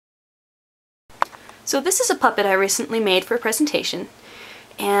So this is a puppet I recently made for a presentation,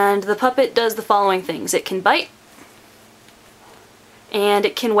 and the puppet does the following things. It can bite, and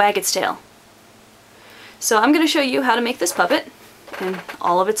it can wag its tail. So I'm going to show you how to make this puppet in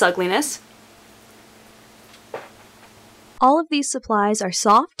all of its ugliness. All of these supplies are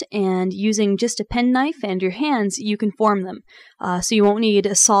soft, and using just a penknife and your hands you can form them, so you won't need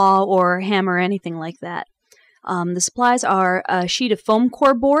a saw or a hammer or anything like that. The supplies are a sheet of foam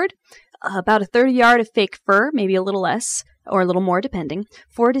core board, about a 30 yard of fake fur, maybe a little less or a little more depending,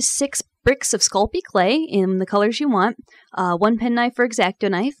 4 to 6 bricks of Sculpey clay in the colors you want, 1 penknife or X-Acto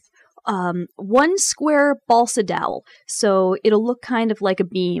knife, 1 square balsa dowel, so it'll look kind of like a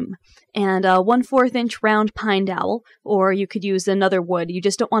beam, and a 1/4 inch round pine dowel, or you could use another wood. You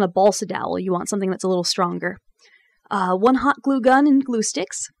just don't want a balsa dowel, you want something that's a little stronger. 1 hot glue gun and glue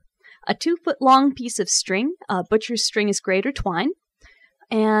sticks, a 2-foot long piece of string, butcher's string is great, or twine,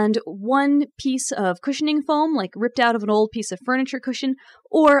 and 1 piece of cushioning foam, like ripped out of an old piece of furniture cushion,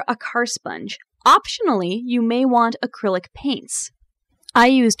 or a car sponge. Optionally, you may want acrylic paints. I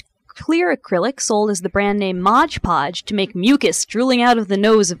used clear acrylic sold as the brand name Mod Podge to make mucus drooling out of the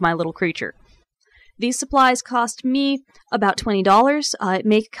nose of my little creature. These supplies cost me about $20. It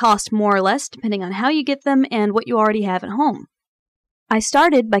may cost more or less depending on how you get them and what you already have at home. I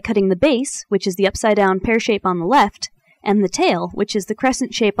started by cutting the base, which is the upside down pear shape on the left, and the tail, which is the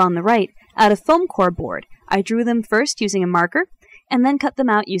crescent shape on the right, out of foam core board. I drew them first using a marker, and then cut them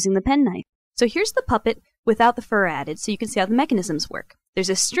out using the penknife. So here's the puppet without the fur added, so you can see how the mechanisms work.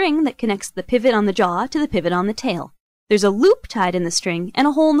 There's a string that connects the pivot on the jaw to the pivot on the tail. There's a loop tied in the string and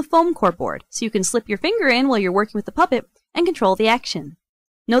a hole in the foam core board, so you can slip your finger in while you're working with the puppet and control the action.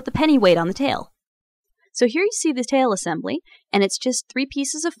 Note the penny weight on the tail. So here you see the tail assembly, and it's just 3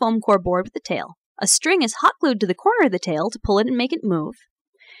 pieces of foam core board with the tail. A string is hot glued to the corner of the tail to pull it and make it move,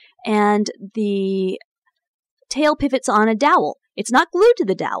 and the tail pivots on a dowel. It's not glued to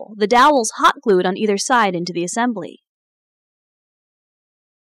the dowel. The dowel's hot glued on either side into the assembly.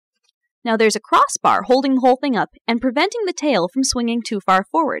 Now there's a crossbar holding the whole thing up and preventing the tail from swinging too far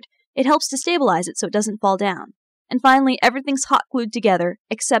forward. It helps to stabilize it so it doesn't fall down. And finally, everything's hot glued together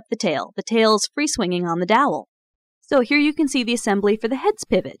except the tail. The tail is free swinging on the dowel. So here you can see the assembly for the head's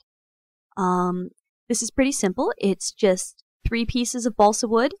pivot. This is pretty simple. It's just 3 pieces of balsa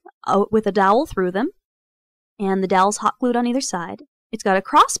wood with a dowel through them, and the dowel's hot glued on either side. It's got a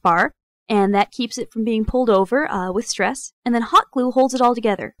crossbar, and that keeps it from being pulled over with stress, and then hot glue holds it all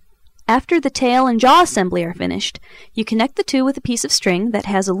together. After the tail and jaw assembly are finished, you connect the two with a piece of string that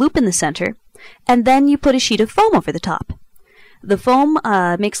has a loop in the center, and then you put a sheet of foam over the top. The foam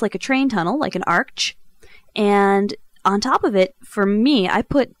makes like a train tunnel, like an arch, and on top of it, for me, I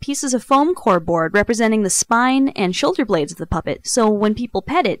put pieces of foam core board representing the spine and shoulder blades of the puppet, so when people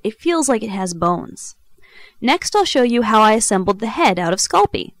pet it, it feels like it has bones. Next, I'll show you how I assembled the head out of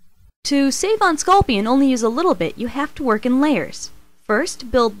Sculpey. To save on Sculpey and only use a little bit, you have to work in layers.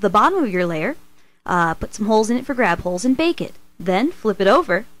 First, build the bottom of your layer, put some holes in it for grab holes, and bake it. Then, flip it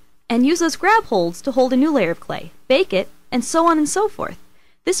over, and use those grab holes to hold a new layer of clay. Bake it, and so on and so forth.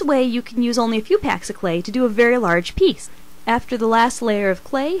 This way you can use only a few packs of clay to do a very large piece. After the last layer of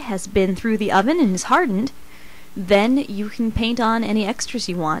clay has been through the oven and is hardened, then you can paint on any extras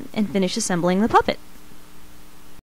you want and finish assembling the puppet.